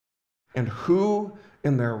And who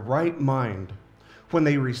in their right mind, when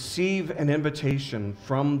they receive an invitation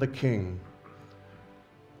from the king,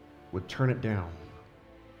 would turn it down?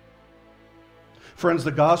 Friends,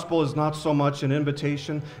 the gospel is not so much an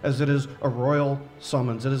invitation as it is a royal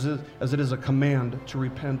summons, as it is a command to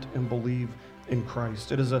repent and believe in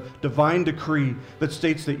Christ. It is a divine decree that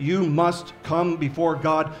states that you must come before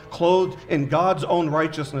God clothed in God's own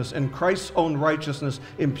righteousness and Christ's own righteousness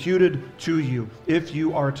imputed to you if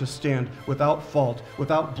you are to stand without fault,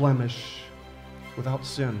 without blemish, without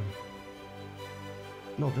sin.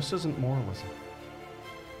 No, this isn't moralism.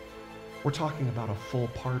 We're talking about a full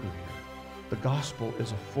pardon here. The gospel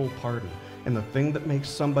is a full pardon. And the thing that makes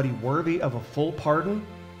somebody worthy of a full pardon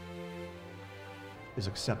is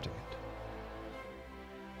accepting it.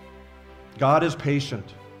 God is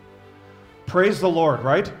patient. Praise the Lord,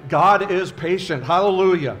 right? God is patient.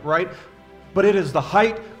 Hallelujah, right? But it is the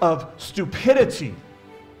height of stupidity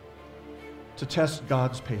to test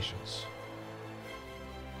God's patience.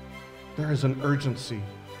 There is an urgency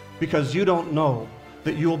because you don't know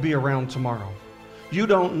that you'll be around tomorrow. You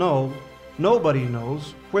don't know, nobody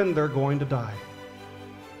knows when they're going to die.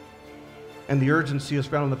 And the urgency is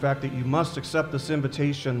found in the fact that you must accept this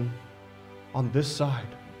invitation on this side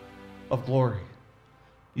of glory.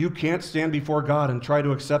 You can't stand before God and try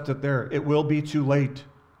to accept it there. It will be too late.